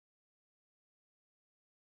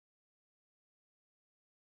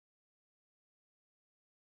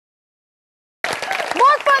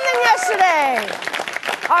fun than yesterday.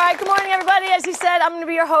 All right, good morning, everybody. As he said, I'm going to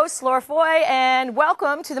be your host, Laura Foy, and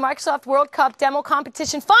welcome to the Microsoft World Cup Demo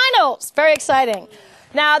Competition Finals. Very exciting.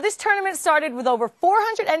 Now, this tournament started with over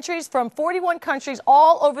 400 entries from 41 countries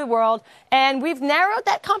all over the world, and we've narrowed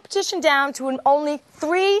that competition down to only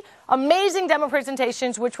 3 amazing demo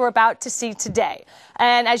presentations, which we're about to see today.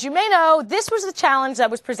 And as you may know, this was the challenge that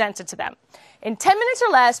was presented to them. In 10 minutes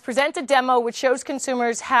or less, present a demo which shows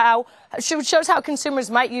how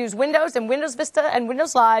consumers might use Windows and Windows Vista and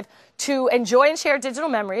Windows Live to enjoy and share digital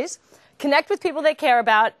memories, connect with people they care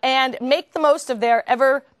about, and make the most of their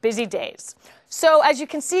ever busy days. So as you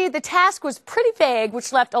can see, the task was pretty vague,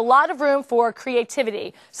 which left a lot of room for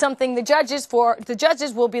creativity, something the judges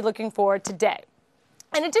will be looking for today.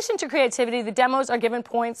 In addition to creativity, the demos are given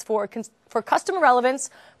points for customer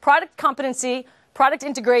relevance, product competency, product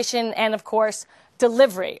integration, and of course,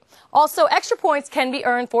 delivery. Also, extra points can be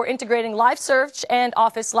earned for integrating Live Search and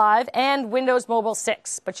Office Live and Windows Mobile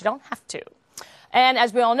 6, but you don't have to. And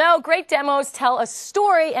as we all know, great demos tell a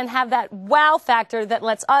story and have that wow factor that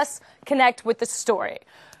lets us connect with the story.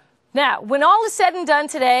 Now, when all is said and done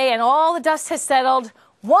today and all the dust has settled,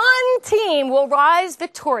 one team will rise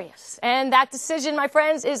victorious. And that decision, my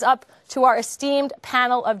friends, is up to our esteemed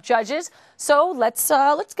panel of judges. So let's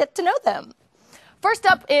get to know them. First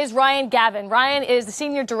up is Ryan Gavin. Ryan is the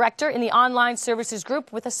Senior Director in the Online Services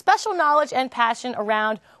Group with a special knowledge and passion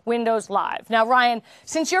around Windows Live. Now, Ryan,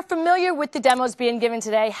 since you're familiar with the demos being given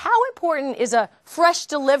today, how important is a fresh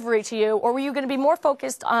delivery to you, or were you going to be more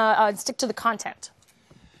focused on stick to the content?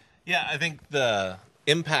 Yeah, I think the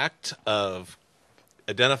impact of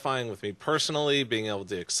identifying with me personally, being able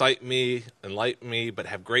to excite me, enlighten me, but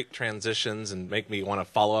have great transitions and make me want to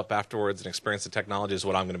follow up afterwards and experience the technology is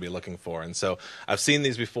what I'm going to be looking for. And so I've seen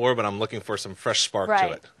these before, but I'm looking for some fresh spark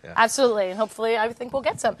to it. Yeah. Absolutely, and hopefully I think we'll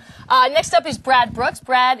get some. Next up is Brad Brooks.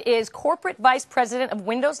 Brad is Corporate Vice President of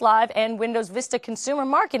Windows Live and Windows Vista Consumer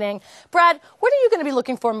Marketing. Brad, what are you going to be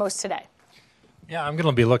looking for most today? Yeah, I'm going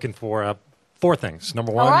to be looking for 4 things.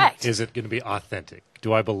 Number 1, is it going to be authentic?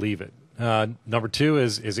 Do I believe it? Number 2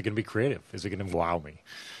 is it going to be creative? Is it going to wow me?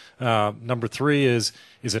 Number 3 is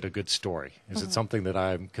it a good story? Is it something that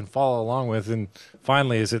I can follow along with? And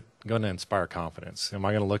finally, is it going to inspire confidence? Am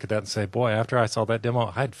I going to look at that and say, boy, after I saw that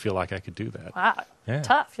demo, I'd feel like I could do that? Wow, yeah.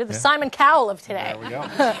 Tough. You're the Simon Cowell of today. There we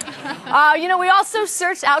go. You know, we also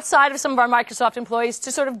searched outside of some of our Microsoft employees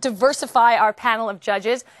to sort of diversify our panel of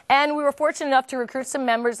judges, and we were fortunate enough to recruit some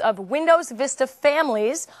members of Windows Vista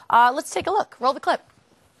families. Let's take a look. Roll the clip.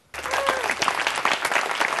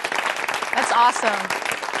 That's awesome.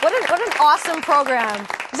 What an awesome program.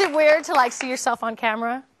 Is it weird to see yourself on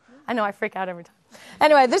camera? I know, I freak out every time.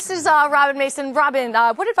 Anyway, this is Robin Mason. Robin,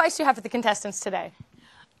 what advice do you have for the contestants today?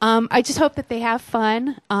 I just hope that they have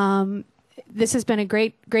fun. This has been a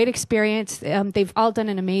great experience. They've all done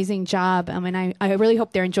an amazing job, and I really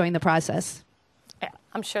hope they're enjoying the process. Yeah,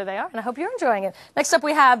 I'm sure they are, and I hope you're enjoying it. Next up,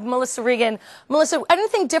 we have Melissa Regan. Melissa,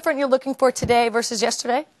 anything different you're looking for today versus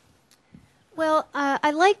yesterday? Well,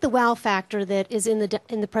 I like the wow factor that is in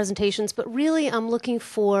the presentations, but really I'm looking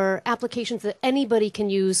for applications that anybody can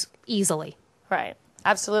use easily. Right,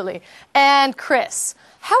 absolutely. And Chris,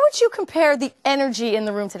 how would you compare the energy in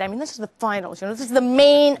the room today? I mean, this is the finals, this is the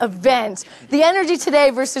main event. The energy today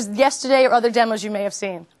versus yesterday or other demos you may have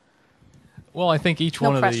seen. Well, I think each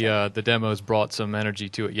one of the demos brought some energy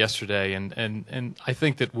to it yesterday, and I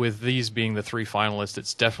think that with these being the 3 finalists,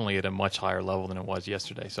 it's definitely at a much higher level than it was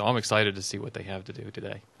yesterday. So I'm excited to see what they have to do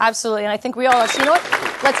today. Absolutely, and I think we all are. So you know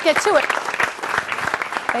what? Let's get to it.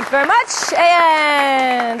 Thank you very much.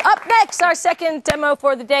 And up next, our second demo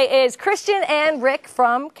for the day is Christian and Rick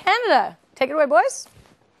from Canada. Take it away, boys.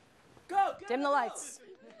 Go. Dim the lights.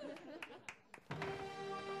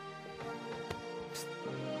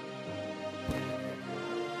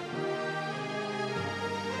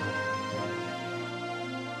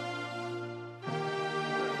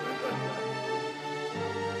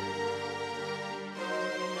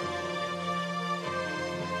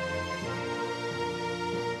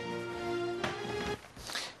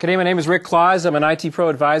 Good day, my name is Rick Claus. I'm an IT Pro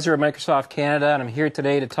Advisor at Microsoft Canada, and I'm here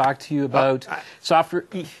today to talk to you about software.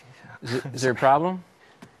 Is there a problem?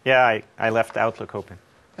 Yeah, I left Outlook open.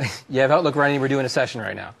 You have Outlook running. We're doing a session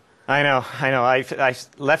right now. I know. I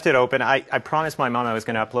left it open. I promised my mom I was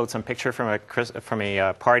going to upload some picture from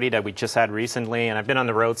a party that we just had recently, and I've been on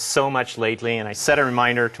the road so much lately, and I set a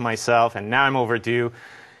reminder to myself, and now I'm overdue.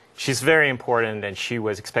 She's very important, and she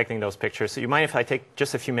was expecting those pictures. So you mind if I take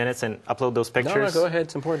just a few minutes and upload those pictures? No, go ahead.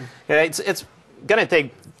 It's important. Yeah, it's going to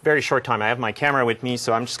take very short time. I have my camera with me,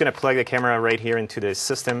 so I'm just going to plug the camera right here into the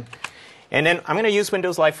system. And then I'm going to use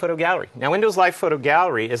Windows Live Photo Gallery. Now, Windows Live Photo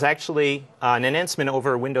Gallery is actually an enhancement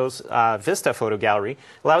over Windows Vista Photo Gallery. It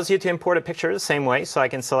allows you to import a picture the same way, so I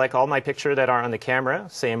can select all my pictures that are on the camera,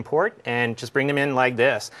 say import, and just bring them in like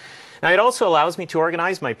this. Now, it also allows me to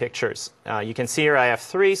organize my pictures. You can see here I have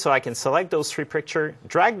 3, so I can select those 3 pictures,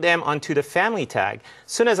 drag them onto the family tag.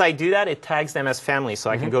 As soon as I do that, it tags them as family. So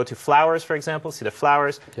I can go to flowers, for example, see the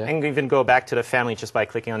flowers, and even go back to the family just by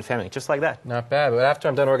clicking on family, just like that. Not bad, but after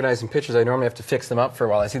I'm done organizing pictures, I normally have to fix them up for a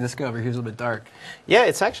while. I see this guy over here is a little bit dark. Yeah,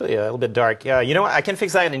 it's actually a little bit dark. You know what? I can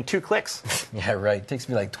fix that in 2 clicks. Yeah, right. It takes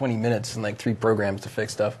me like 20 minutes and like 3 programs to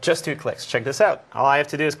fix stuff. Just 2 clicks. Check this out. All I have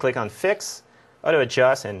to do is click on Fix, Auto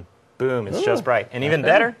Adjust, and boom, it's just right. And even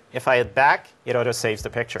better, if I hit back, it auto-saves the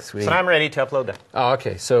picture. Sweet. So now I'm ready to upload them. Oh,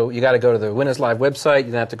 okay. So you got to go to the Windows Live website.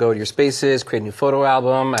 You have to go to your spaces, create a new photo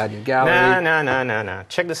album, add your gallery. No.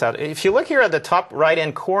 Check this out. If you look here at the top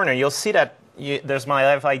right-hand corner, you'll see that there's my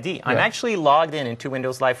Live ID. I'm actually logged into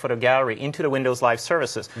Windows Live Photo Gallery, into the Windows Live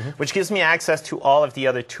services, which gives me access to all of the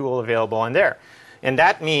other tools available on there. And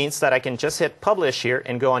that means that I can just hit Publish here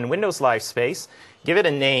and go on Windows Live Space, give it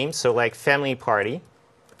a name, so like Family Party.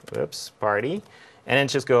 Party, and then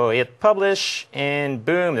just go hit publish, and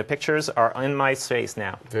boom, the pictures are in my space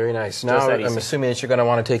now. Very nice. Now I'm assuming that you're going to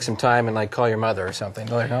want to take some time and like call your mother or something.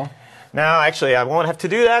 Let her know. No, actually, I won't have to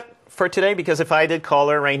do that for today, because if I did call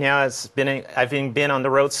her right now, I've been on the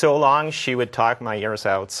road so long, she would talk my ears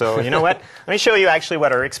out. So you know what? Let me show you actually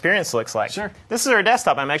what our experience looks like. Sure. This is our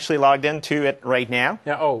desktop. I'm actually logged into it right now.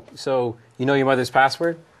 Yeah. Oh, so you know your mother's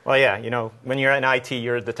password? Well, yeah, you know, when you're in IT,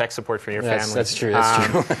 you're the tech support for your family. That's true. That's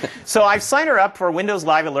true. So I've signed her up for Windows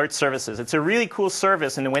Live Alert Services. It's a really cool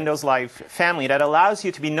service in the Windows Live family that allows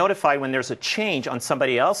you to be notified when there's a change on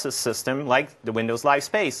somebody else's system, like the Windows Live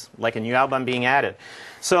space, like a new album being added.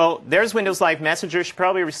 So there's Windows Live Messenger. She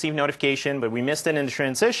probably received notification, but we missed it in the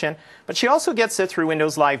transition. But she also gets it through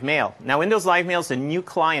Windows Live Mail. Now, Windows Live Mail is a new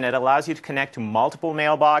client that allows you to connect to multiple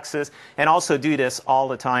mailboxes and also do this all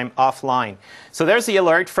the time offline. So there's the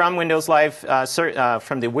alert from Windows Live,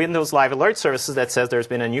 from the Windows Live Alert Services that says there's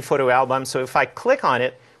been a new photo album. So if I click on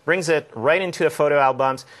it, brings it right into the photo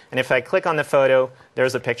albums. And if I click on the photo,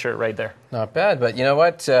 there's a picture right there. Not bad, but you know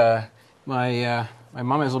what? My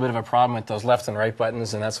mom has a little bit of a problem with those left and right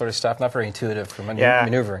buttons and that sort of stuff. Not very intuitive for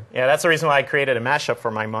maneuvering. Yeah, that's the reason why I created a mashup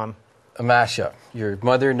for my mom. A mashup. Your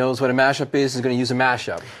mother knows what a mashup is going to use a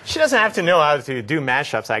mashup. She doesn't have to know how to do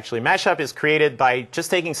mashups, actually. Mashup is created by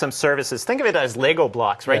just taking some services. Think of it as Lego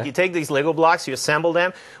blocks, right? Yeah. You take these Lego blocks, you assemble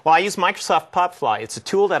them. Well, I use Microsoft Popfly. It's a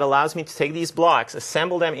tool that allows me to take these blocks,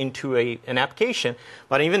 assemble them into an application,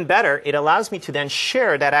 but even better, it allows me to then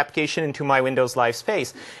share that application into my Windows Live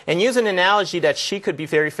space and use an analogy that she could be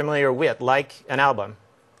very familiar with, like an album.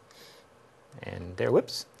 And there,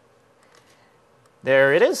 whoops.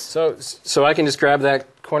 There it is. So I can just grab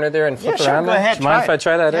that corner there and flip it around? Go ahead. Do you mind if I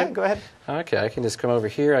try that? Yeah, go ahead. Okay, I can just come over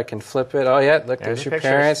here. I can flip it. Oh, yeah, look, there's your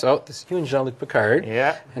parents. Oh, this is you and Jean-Luc Picard.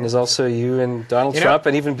 Yeah. And there's also you and Donald Trump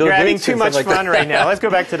and even Bill Gates. You're having too much fun right now. Let's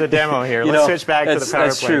go back to the demo here. Let's switch back to the PowerPoint.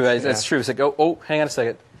 That's true. That's true. It's like, oh, hang on a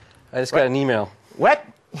second. I just got an email. What?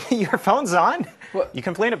 Your phone's on? What? You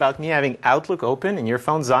complain about me having Outlook open and your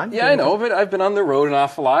phone's on? Yeah, I know, but I've been on the road an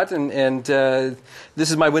awful lot, and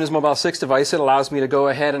this is my Windows Mobile 6 device. It allows me to go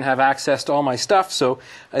ahead and have access to all my stuff. So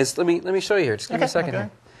let me show you here. Just give me a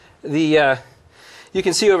second here. You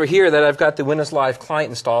can see over here that I've got the Windows Live client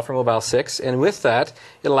installed for Mobile 6, and with that,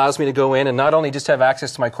 it allows me to go in and not only just have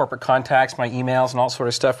access to my corporate contacts, my emails, and all sort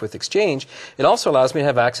of stuff with Exchange, it also allows me to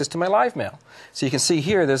have access to my live mail. So you can see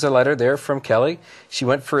here, there's a letter there from Kelly. She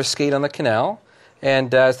went for a skate on the canal.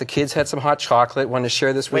 And the kids had some hot chocolate, wanted to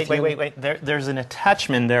share this with you. Wait. There's an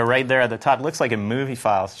attachment there, right there at the top. It looks like a movie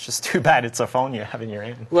file. It's just too bad it's a phone you have in your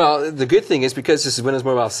hand. Well, the good thing is, because this is Windows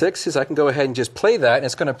Mobile 6, is I can go ahead and just play that, and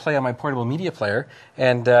it's going to play on my portable media player.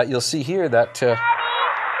 And you'll see here that...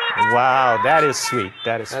 wow, that is sweet.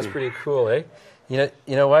 That's pretty cool, eh? You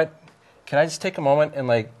know what? Can I just take a moment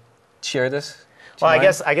and, share this? Well,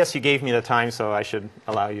 I guess you gave me the time, so I should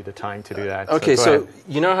allow you the time to do that. Okay, so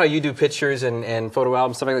you know how you do pictures and photo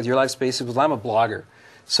albums, stuff like that with your live spaces? Well, I'm a blogger.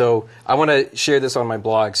 So I want to share this on my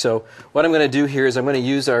blog. So what I'm going to do here is I'm going to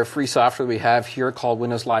use our free software we have here called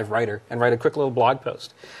Windows Live Writer and write a quick little blog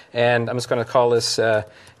post. And I'm just going to call this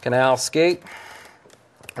Canal Skate,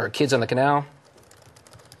 or Kids on the Canal.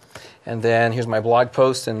 And then here's my blog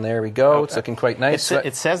post, and there we go. Okay. It's looking quite nice.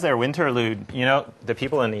 It says there Winterlude. You know, the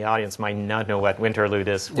people in the audience might not know what Winterlude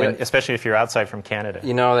is, especially if you're outside from Canada.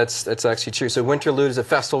 You know, that's actually true. So Winterlude is a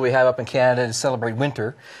festival we have up in Canada to celebrate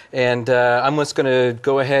winter. And I'm just going to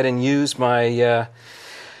go ahead and use my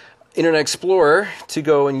Internet Explorer to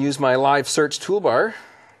go and use my live search toolbar.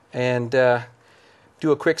 and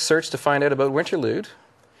do a quick search to find out about Winterlude,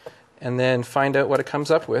 and then find out what it comes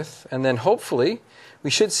up with. And then hopefully we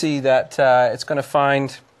should see that it's going to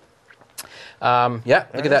find, yeah,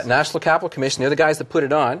 look at that, National Capital Commission. They're the guys that put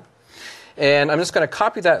it on. And I'm just going to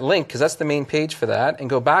copy that link, because that's the main page for that, and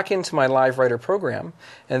go back into my Live Writer program.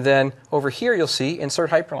 And then over here you'll see Insert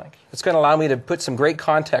Hyperlink. It's going to allow me to put some great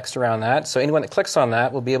context around that, so anyone that clicks on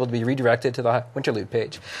that will be able to be redirected to the Winterlude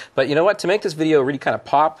page. But you know what? To make this video really kind of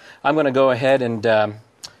pop, I'm going to go ahead and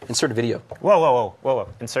insert a video. Whoa.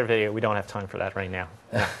 Insert video. We don't have time for that right now.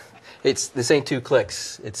 This ain't 2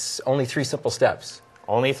 clicks. It's only 3 simple steps.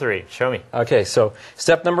 Only 3. Show me. Okay, so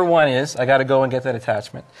step number 1 is I got to go and get that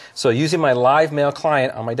attachment. So using my live mail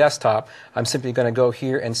client on my desktop, I'm simply going to go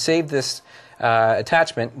here and save this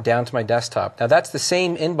attachment down to my desktop. Now that's the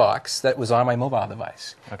same inbox that was on my mobile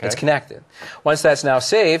device. Okay. It's connected. Once that's now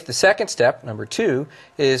saved, the second step, number 2,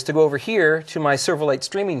 is to go over here to my Silverlight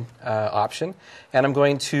streaming option, and I'm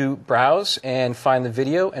going to browse and find the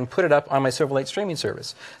video and put it up on my Silverlight streaming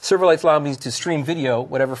service. Silverlight's allowed me to stream video,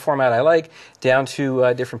 whatever format I like, down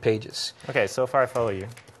to different pages. Okay, so far I follow you.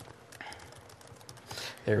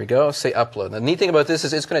 There we go. Say upload. Now, the neat thing about this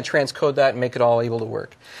is it's going to transcode that and make it all able to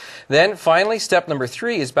work. Then finally, step number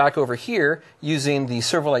 3 is back over here using the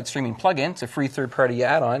Silverlight streaming plugin. It's a free third-party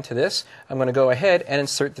add-on to this. I'm going to go ahead and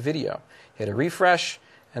insert the video. Hit a refresh,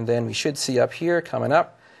 and then we should see up here coming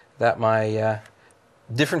up that my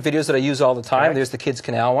different videos that I use all the time. Okay. There's the Kids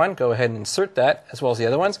Canal one. Go ahead and insert that, as well as the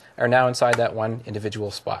other ones, are now inside that one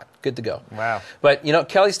individual spot. Good to go. Wow. But, you know,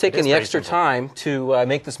 Kelly's taken the extra simple. time to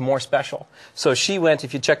make this more special. So she went,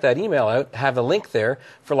 if you check that email out, have a link there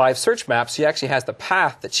for live search maps. She actually has the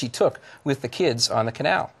path that she took with the kids on the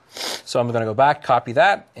canal. So I'm going to go back, copy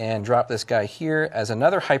that, and drop this guy here as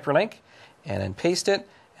another hyperlink, and then paste it.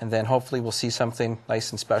 And then hopefully we'll see something nice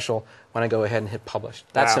and special when I go ahead and hit publish.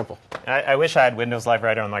 That's simple. I wish I had Windows Live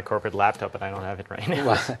Writer on my corporate laptop, but I don't have it right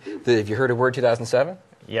now. Have you heard of Word 2007?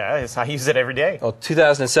 Yeah, I use it every day. Well,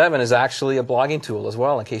 2007 is actually a blogging tool as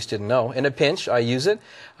well, in case you didn't know. In a pinch, I use it.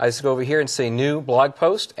 I just go over here and say New Blog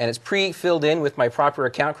Post, and it's pre-filled in with my proper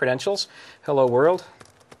account credentials. Hello, world.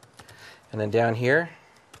 And then down here,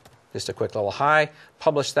 just a quick little hi,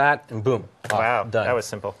 publish that, and boom. Wow, done. that was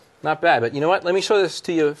simple. Not bad, but you know what? Let me show this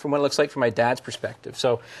to you from what it looks like from my dad's perspective.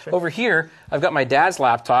 So over here, I've got my dad's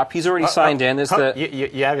laptop. He's already signed in. There's the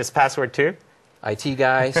You have his password too? IT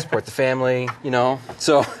guy, support the family, you know.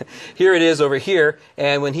 So here it is over here,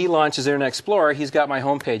 and when he launches Internet Explorer, he's got my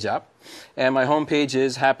homepage up. And my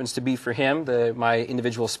homepage happens to be for him, my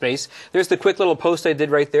individual space. There's the quick little post I did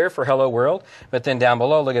right there for Hello World. But then down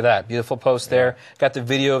below, look at that. Beautiful post there. Got the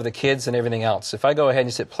video of the kids and everything else. If I go ahead and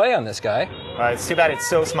just hit play on this guy. It's too bad it's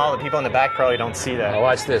so small that people in the back probably don't see that. Now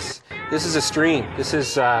watch this. This is a stream. This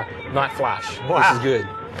is not Flash. Wow. This is good.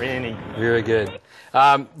 Really? Very good.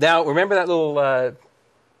 Now, remember that little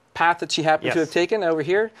path that she happened to have taken over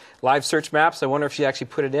here? Live search maps. I wonder if she actually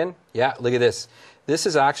put it in. Yeah, look at this. This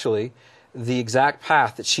is actually the exact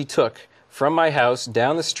path that she took from my house,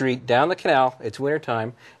 down the street, down the canal. It's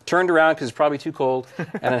wintertime. Turned around because it's probably too cold,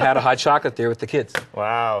 and then had a hot chocolate there with the kids.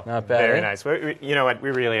 Wow. Not bad, Very eh? nice. You know what?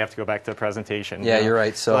 We really have to go back to the presentation. Yeah, you're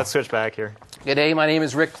right. So let's switch back here. G'day, my name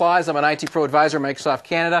is Rick Claus. I'm an IT Pro Advisor at Microsoft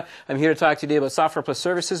Canada. I'm here to talk to you today about Software Plus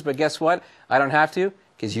Services, but guess what? I don't have to,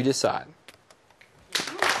 because you just saw it.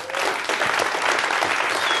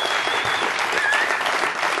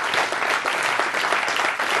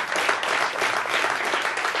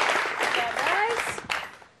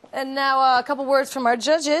 And now a couple words from our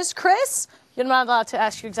judges. Chris, you're not allowed to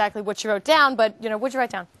ask you exactly what you wrote down, but, you know, what'd you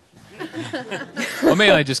write down? Well,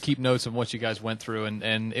 may I just keep notes of what you guys went through,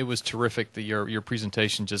 and it was terrific that your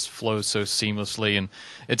presentation just flows so seamlessly, and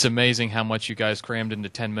it's amazing how much you guys crammed into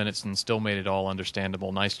 10 minutes and still made it all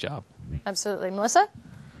understandable. Nice job. Absolutely. Melissa?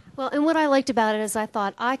 Well, and what I liked about it is I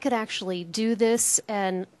thought I could actually do this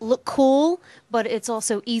and look cool, but it's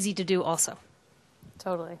also easy to do also.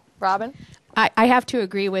 Totally. Robin? I have to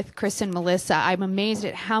agree with Chris and Melissa. I'm amazed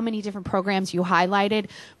at how many different programs you highlighted,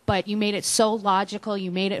 but you made it so logical.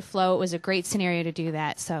 You made it flow. It was a great scenario to do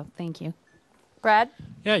that, so thank you. Brad?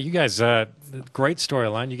 Yeah, you guys, great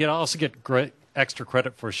storyline. You also get great extra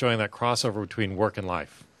credit for showing that crossover between work and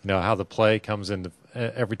life. You know, how the play comes into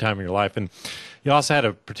every time in your life. And you also had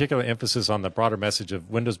a particular emphasis on the broader message of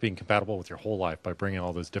Windows being compatible with your whole life by bringing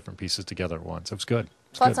all those different pieces together at once. It was good.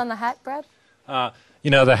 Thoughts on the hat, Brad? You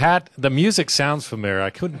know, the hat, the music sounds familiar. I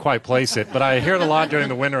couldn't quite place it, but I hear it a lot during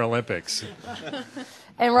the Winter Olympics.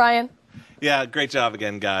 And Ryan? Yeah, great job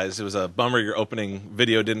again, guys. It was a bummer your opening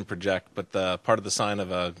video didn't project, but part of the sign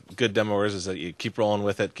of a good demoers is that you keep rolling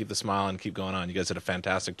with it, keep the smile, and keep going on. You guys did a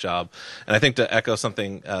fantastic job. And I think to echo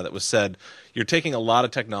something that was said, you're taking a lot of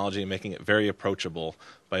technology and making it very approachable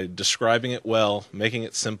by describing it well, making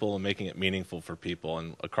it simple, and making it meaningful for people.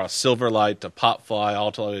 And across Silverlight to Popfly,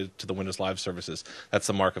 all to the Windows Live services, that's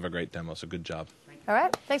the mark of a great demo, so good job. All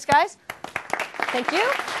right. Thanks, guys. Thank you.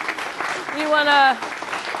 You want to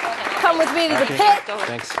come with me to the pit?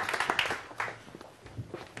 Thanks.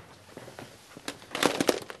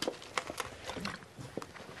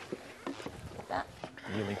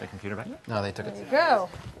 Did you leave the computer back? No, they took it. There you go.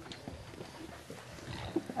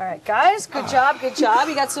 All right, guys. Good job. Good job.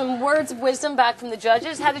 You got some words of wisdom back from the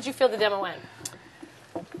judges. How did you feel the demo went?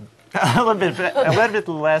 A little bit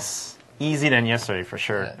less easy than yesterday, for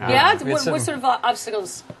sure. Yeah? What sort of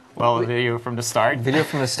obstacles? Well, video from the start. Video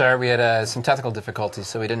from the start, we had some technical difficulties,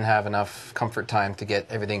 so we didn't have enough comfort time to get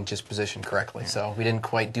everything just positioned correctly. So we didn't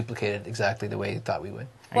quite duplicate it exactly the way we thought we would.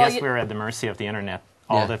 I guess we were at the mercy of the internet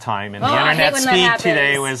all the time, and the I hate internet when that speed happens.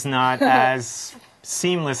 today was not as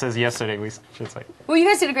seamless as yesterday, we should say. Well, you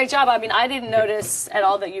guys did a great job. I mean, I didn't notice at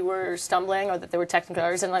all that you were stumbling or that there were technical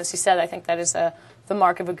errors. And as you said, I think that is the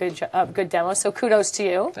mark of a good demo. So kudos to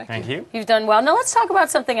you. Thank you. You've done well. Now let's talk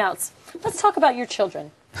about something else. Let's talk about your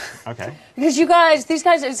children. Okay. Because these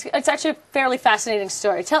guys, it's actually a fairly fascinating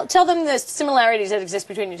story. Tell them the similarities that exist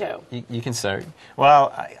between you two. You can start.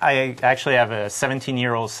 Well, I actually have a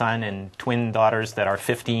 17-year-old son and twin daughters that are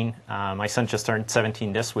 15. My son just turned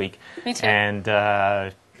 17 this week. Me too. And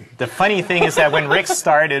the funny thing is that when Rick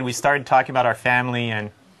started, we started talking about our family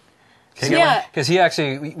and Because he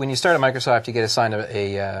actually, when you start at Microsoft, you get assigned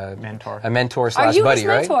a mentor slash buddy,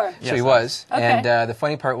 right? mentor? So he was. Okay. And the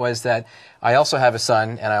funny part was that I also have a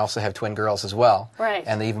son, and I also have twin girls as well. Right.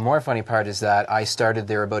 And the even more funny part is that I started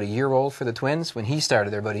there about a year old for the twins. When he started,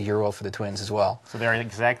 they're about a year old for the twins as well. So they're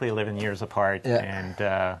exactly 11 years apart. Yeah.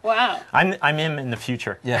 And Wow. I'm him in the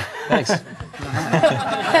future. Yeah, thanks. I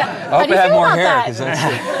hope I have more hair, because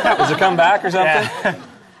does it come back or something? Yeah.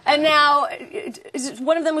 And now,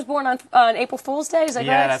 one of them was born on April Fool's Day, is that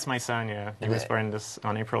Yeah, correct? that's my son, yeah. He was born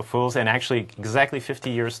on April Fool's, and actually exactly 50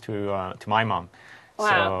 years to my mom. Wow.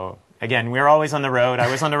 So, again, we're always on the road. I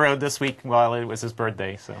was on the road this week while it was his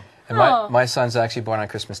birthday. So. And my son's actually born on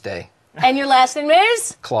Christmas Day. And your last name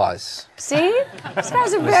is? Claus. See? These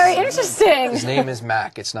guys are very interesting. His name is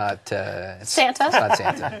Mac. It's not Santa? It's not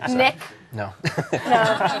Santa. So. Nick? No.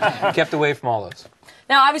 No. Kept away from all those.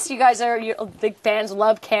 Now, obviously, you guys are big fans,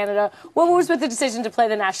 love Canada. What was with the decision to play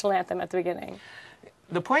the national anthem at the beginning?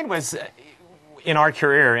 The point was, in our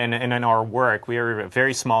career and in our work, we are a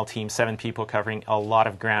very small team, 7 people covering a lot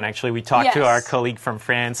of ground. Actually, we talked to our colleague from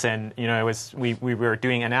France, and we were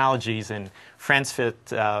doing analogies, and France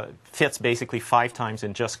fits basically 5 times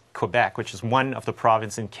in just Quebec, which is one of the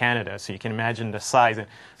provinces in Canada. So you can imagine the size. And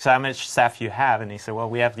so how much staff you have? And they said, well,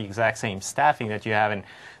 we have the exact same staffing that you have. And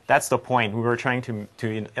that's the point. We were trying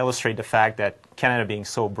to illustrate the fact that Canada being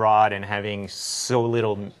so broad and having so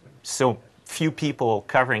few people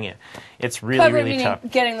covering it, it's really tough.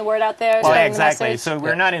 Getting the word out there. Well, exactly. The message. So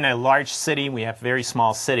we're not in a large city. We have very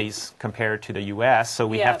small cities compared to the U.S. So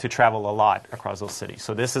we have to travel a lot across those cities.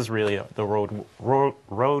 So this is really the road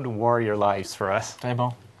warrior lives for us. Hey,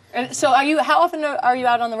 Bo. And so how often are you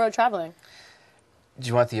out on the road traveling? Do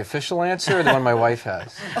you want the official answer or the one my wife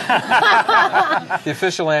has? The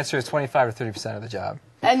official answer is 25 to 30% of the job.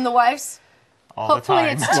 And the wife's? All Hopefully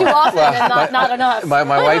the time. it's too often and not enough. My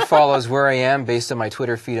wife follows where I am based on my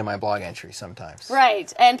Twitter feed and my blog entry sometimes.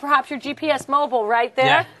 Right. And perhaps your GPS mobile right there?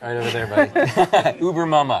 Yeah, right over there, buddy. Uber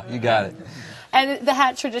Mama, you got it. And the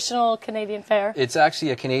hat, traditional Canadian fare? It's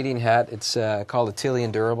actually a Canadian hat. It's called a Tilly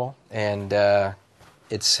Endurable, and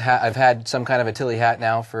I've had some kind of a Tilly hat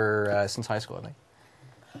now for since high school, I think.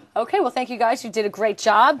 Okay, well, thank you guys. You did a great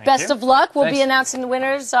job. Thank Best you. of luck. We'll be Thanks. announcing the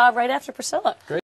winners right after Priscilla. Great.